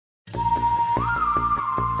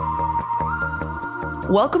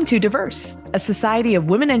Welcome to Diverse, a Society of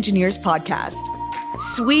Women Engineers podcast.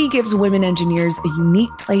 SWE gives women engineers a unique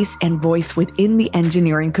place and voice within the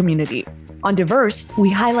engineering community. On Diverse, we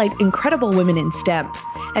highlight incredible women in STEM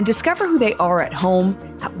and discover who they are at home,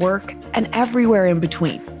 at work, and everywhere in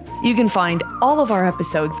between. You can find all of our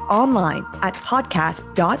episodes online at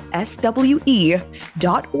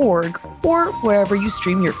podcast.swe.org or wherever you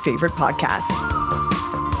stream your favorite podcasts.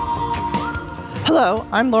 Hello,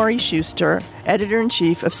 I'm Laurie Shuster,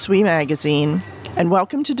 Editor-in-Chief of SWE Magazine, and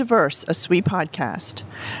welcome to Diverse, a SWE podcast.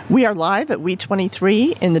 We are live at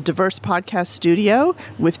WE23 in the Diverse Podcast Studio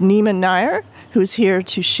with Neema Nair, who's here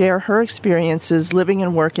to share her experiences living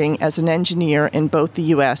and working as an engineer in both the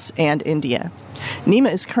U.S. and India.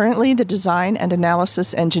 Neema is currently the Design and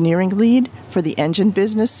Analysis Engineering Lead for the Engine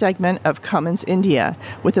Business segment of Cummins India,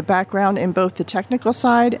 with a background in both the technical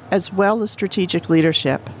side as well as strategic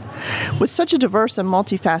leadership. With such a diverse and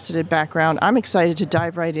multifaceted background, I'm excited to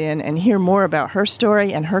dive right in and hear more about her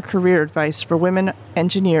story and her career advice for women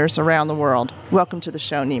engineers around the world. Welcome to the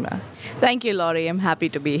show, Neema. Thank you, Laurie. I'm happy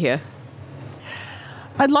to be here.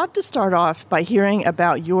 I'd love to start off by hearing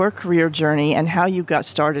about your career journey and how you got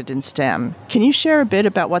started in STEM. Can you share a bit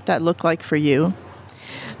about what that looked like for you?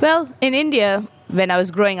 Well, in India, when I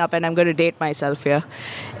was growing up, and I'm going to date myself here,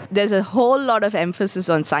 there's a whole lot of emphasis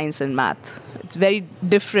on science and math. It's very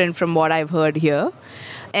different from what I've heard here.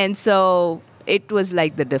 And so it was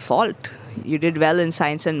like the default. You did well in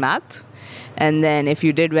science and math. And then if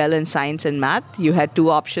you did well in science and math, you had two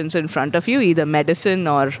options in front of you, either medicine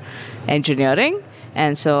or engineering.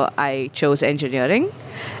 And so I chose engineering.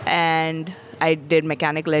 And I did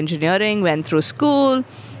mechanical engineering, went through school.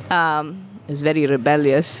 It was very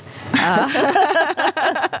rebellious.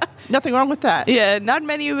 Nothing wrong with that. Yeah, not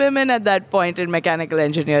many women at that point in mechanical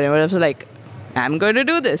engineering. But I was like, I'm going to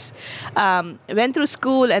do this. Went through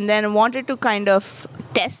school and then wanted to kind of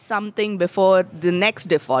test something before the next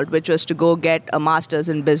default, which was to go get a master's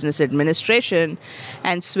in business administration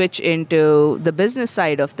and switch into the business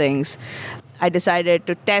side of things. I decided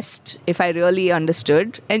to test if I really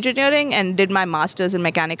understood engineering and did my master's in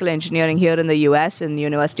mechanical engineering here in the US in the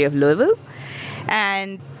University of Louisville.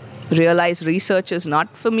 And realized research is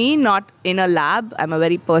not for me, not in a lab. I'm a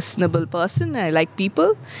very personable person. I like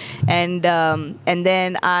people. And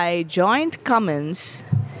then I joined Cummins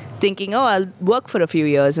thinking, I'll work for a few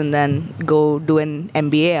years and then go do an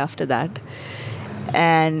MBA after that.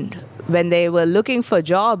 And when they were looking for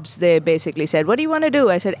jobs, they basically said, what do you want to do?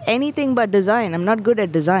 I said, anything but design. I'm not good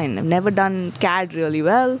at design. I've never done CAD really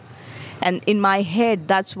well. And in my head,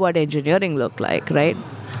 that's what engineering looked like, right?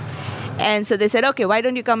 And so they said, okay, why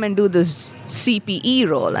don't you come and do this CPE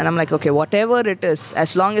role? And I'm like, okay, whatever it is,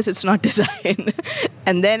 as long as it's not design.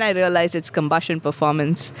 And then I realized it's combustion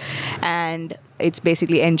performance. And it's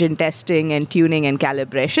basically engine testing and tuning and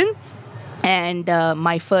calibration. And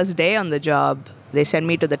my first day on the job, they sent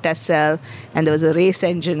me to the test cell, and there was a race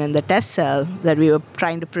engine in the test cell that we were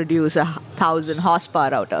trying to produce 1,000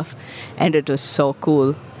 horsepower out of. And it was so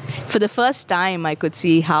cool. For the first time, I could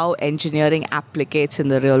see how engineering applicates in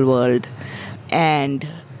the real world. And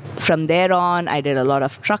from there on, I did a lot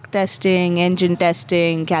of truck testing, engine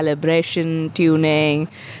testing, calibration, tuning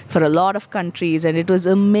for a lot of countries, and it was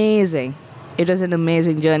amazing. It was an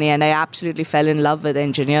amazing journey, and I absolutely fell in love with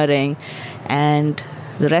engineering, and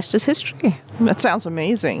the rest is history. That sounds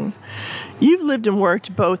amazing. You've lived and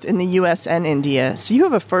worked both in the U.S. and India, so you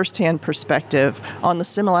have a first-hand perspective on the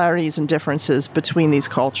similarities and differences between these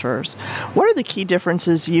cultures. What are the key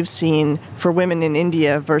differences you've seen for women in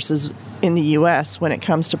India versus in the U.S. when it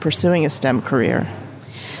comes to pursuing a STEM career?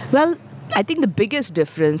 Well, I think the biggest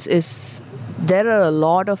difference is there are a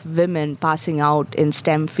lot of women passing out in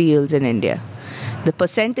STEM fields in India. The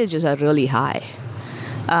percentages are really high.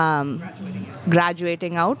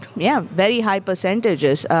 Graduating out, very high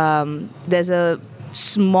percentages. There's a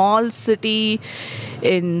small city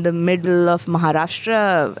in the middle of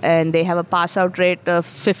Maharashtra, and they have a pass-out rate of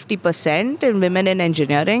 50% in women in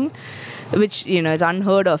engineering, which is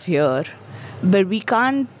unheard of here. But we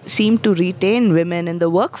can't seem to retain women in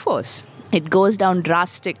the workforce. It goes down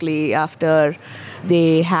drastically after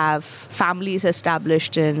they have families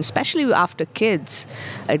established, and especially after kids,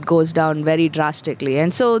 it goes down very drastically.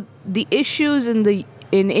 And so the issues in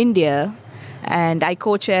India, and I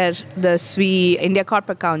co-chair the SWE India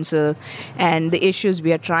Corporate Council, and the issues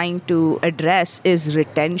we are trying to address is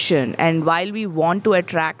retention. And while we want to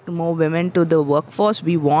attract more women to the workforce,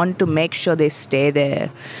 we want to make sure they stay there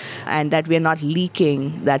and that we are not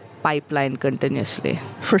leaking that pipeline continuously.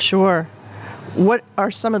 For sure. What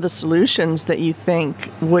are some of the solutions that you think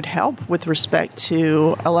would help with respect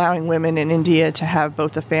to allowing women in India to have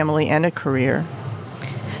both a family and a career?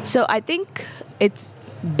 So I think it's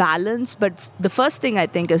balance, but the first thing I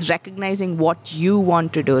think is recognizing what you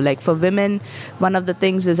want to do. Like for women, one of the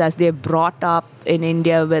things is as they're brought up in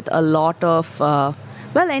India with a lot of,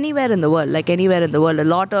 anywhere in the world, a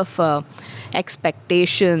lot of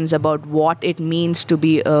expectations about what it means to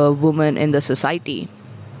be a woman in the society.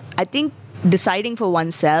 I think deciding for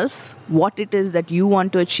oneself what it is that you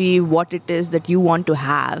want to achieve, what it is that you want to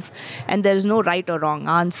have, and there's no right or wrong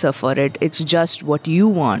answer for it. It's just what you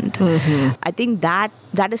want. I think that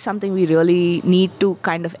is something we really need to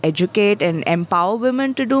kind of educate and empower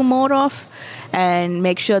women to do more of, and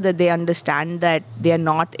make sure that they understand that they are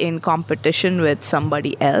not in competition with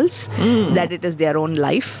somebody else, that it is their own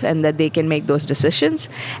life and that they can make those decisions.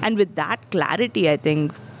 And with that clarity, I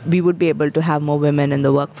think we would be able to have more women in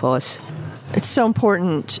the workforce. It's so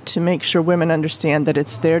important to make sure women understand that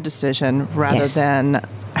it's their decision rather than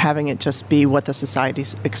having it just be what the society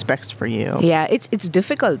expects for you. Yeah, it's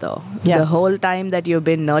difficult though. Yes. The whole time that you've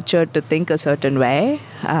been nurtured to think a certain way,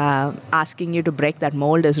 asking you to break that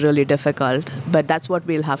mold is really difficult. But that's what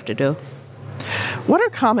we'll have to do. What are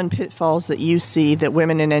common pitfalls that you see that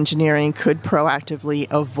women in engineering could proactively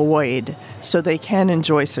avoid so they can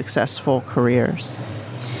enjoy successful careers?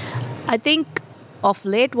 I think of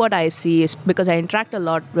late what I see is, because I interact a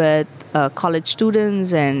lot with college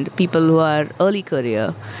students and people who are early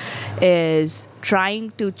career, is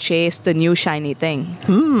trying to chase the new shiny thing.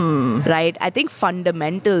 Right? I think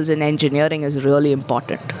fundamentals in engineering is really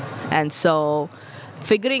important. And so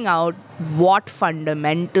figuring out what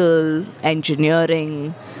fundamental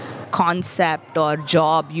engineering concept or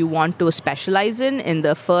job you want to specialize in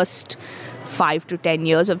the first 5 to 10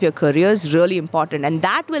 years of your career is really important. And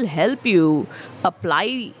that will help you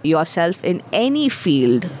apply yourself in any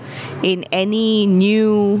field, in any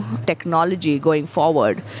new technology going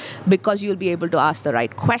forward, because you'll be able to ask the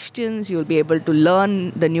right questions, you'll be able to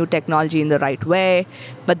learn the new technology in the right way.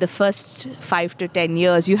 But the first 5 to 10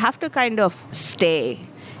 years, you have to kind of stay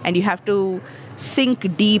and you have to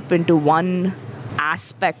sink deep into one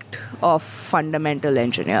aspect of fundamental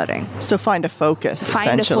engineering. So find a focus, essentially.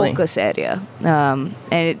 Find a focus area.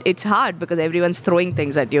 And it's hard because everyone's throwing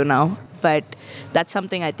things at you now. But that's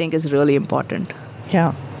something I think is really important.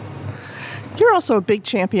 Yeah. You're also a big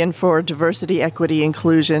champion for diversity, equity,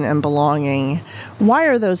 inclusion, and belonging. Why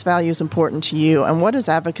are those values important to you? And what does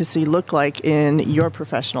advocacy look like in your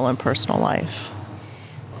professional and personal life?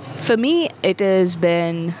 For me, it has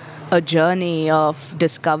been a journey of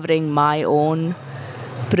discovering my own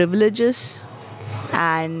privileges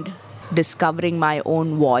and discovering my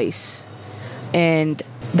own voice. And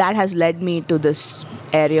that has led me to this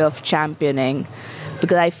area of championing,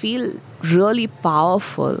 because I feel really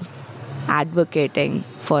powerful advocating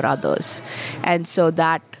for others. And so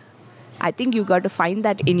that I think you got to find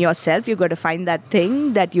that in yourself. You got to find that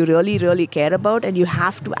thing that you really, really care about, and you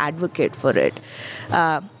have to advocate for it.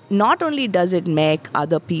 Not only does it make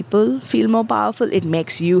other people feel more powerful, it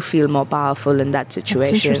makes you feel more powerful in that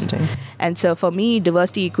situation. That's interesting. And so for me,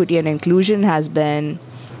 diversity, equity, and inclusion has been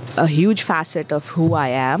a huge facet of who I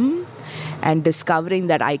am, and discovering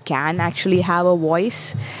that I can actually have a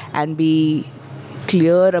voice and be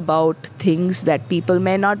clear about things that people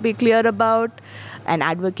may not be clear about, and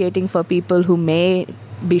advocating for people who may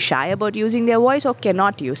be shy about using their voice or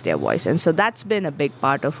cannot use their voice. And so that's been a big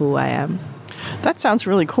part of who I am. That sounds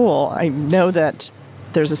really cool. I know that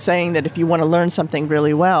there's a saying that if you want to learn something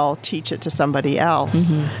really well, teach it to somebody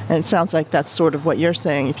else. And it sounds like that's sort of what you're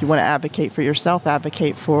saying. If you want to advocate for yourself,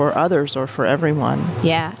 advocate for others or for everyone.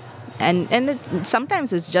 Yeah. And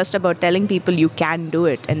sometimes it's just about telling people you can do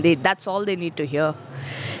it, and that's all they need to hear.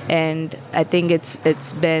 And I think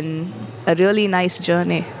it's been a really nice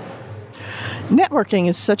journey. Networking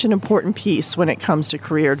is such an important piece when it comes to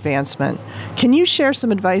career advancement. Can you share some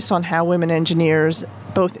advice on how women engineers,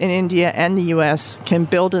 both in India and the U.S., can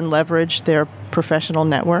build and leverage their professional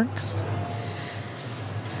networks?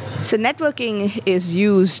 So networking is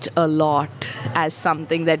used a lot as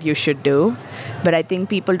something that you should do, but I think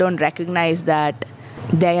people don't recognize that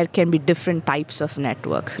there can be different types of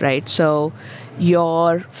networks, right? So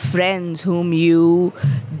your friends whom you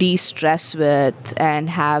de-stress with and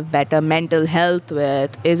have better mental health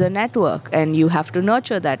with is a network, and you have to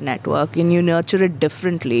nurture that network, and you nurture it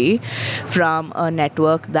differently from a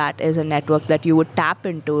network that is a network that you would tap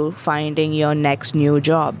into finding your next new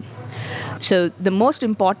job. So the most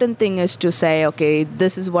important thing is to say, okay,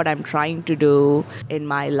 this is what I'm trying to do in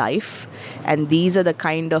my life, and these are the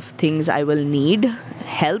kind of things I will need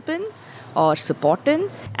help in or support in,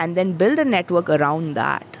 and then build a network around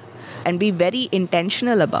that and be very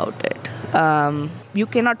intentional about it. you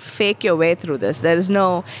cannot fake your way through this. There is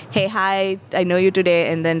no, hey, hi, I know you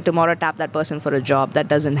today, and then tomorrow tap that person for a job. That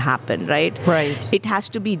doesn't happen, right? Right. It has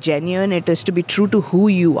to be genuine. It has to be true to who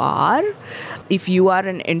you are. If you are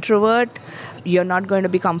an introvert, you're not going to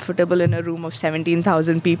be comfortable in a room of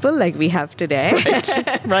 17,000 people like we have today.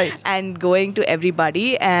 Right. And going to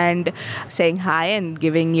everybody and saying hi and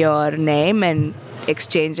giving your name and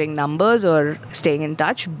exchanging numbers or staying in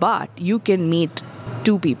touch. But you can meet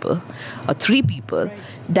 2 people or 3 people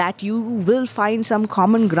that you will find some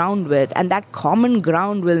common ground with, and that common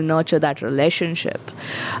ground will nurture that relationship.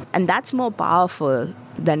 And that's more powerful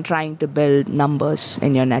than trying to build numbers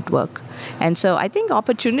in your network. And so I think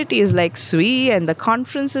opportunities like SWE and the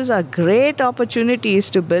conferences are great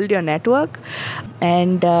opportunities to build your network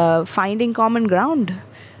and finding common ground.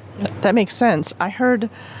 That makes sense. I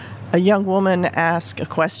heard a young woman ask a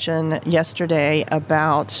question yesterday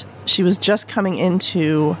about, she was just coming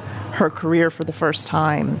into her career for the first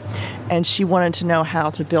time, and she wanted to know how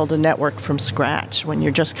to build a network from scratch when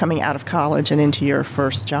you're just coming out of college and into your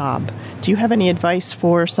first job. Do you have any advice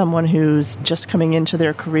for someone who's just coming into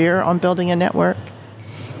their career on building a network?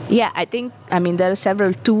 Yeah, I mean, there are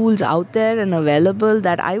several tools out there and available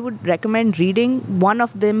that I would recommend reading. One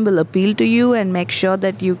of them will appeal to you and make sure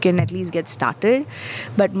that you can at least get started.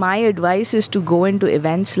 But my advice is to go into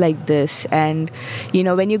events like this. And,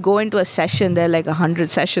 when you go into a session, there are like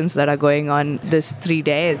 100 sessions that are going on this 3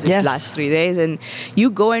 days, this last 3 days. And you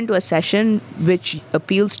go into a session which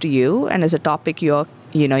appeals to you and is a topic you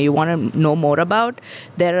want to know more about.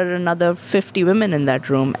 There are another 50 women in that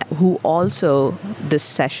room who also this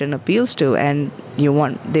session appeals to, and they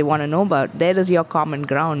want to know about. There is your common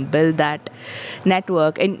ground. Build that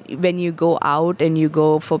network. And when you go out and you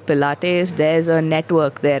go for Pilates, there's a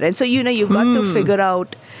network there. And so, you've got to figure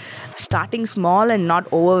out starting small and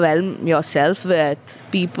not overwhelm yourself with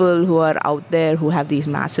people who are out there who have these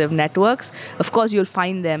massive networks. Of course, you'll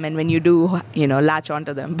find them, and when you do, latch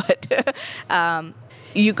onto them. But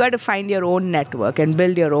you got to find your own network and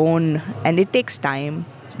build your own, and it takes time.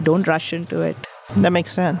 Don't rush into it. That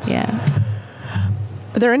makes sense. Yeah.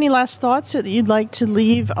 Are there any last thoughts that you'd like to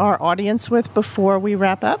leave our audience with before we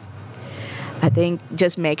wrap up? I think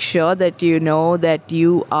just make sure that you know that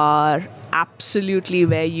you are absolutely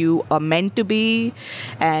where you are meant to be,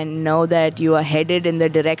 and know that you are headed in the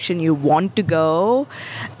direction you want to go,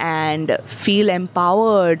 and feel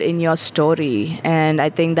empowered in your story. And I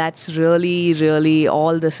think that's really, really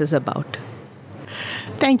all this is about.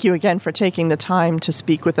 Thank you again for taking the time to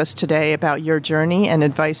speak with us today about your journey and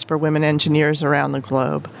advice for women engineers around the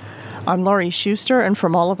globe. I'm Laurie Shuster, and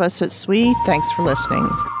from all of us at SWE, thanks for listening.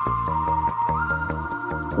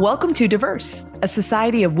 Welcome to Diverse, a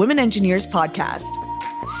Society of Women Engineers podcast.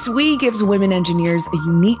 SWE gives women engineers a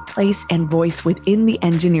unique place and voice within the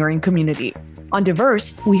engineering community. On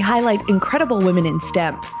Diverse, we highlight incredible women in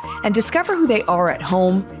STEM and discover who they are at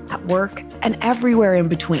home, at work, and everywhere in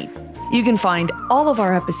between. You can find all of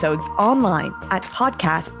our episodes online at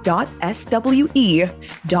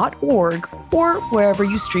podcast.swe.org or wherever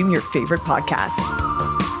you stream your favorite podcasts.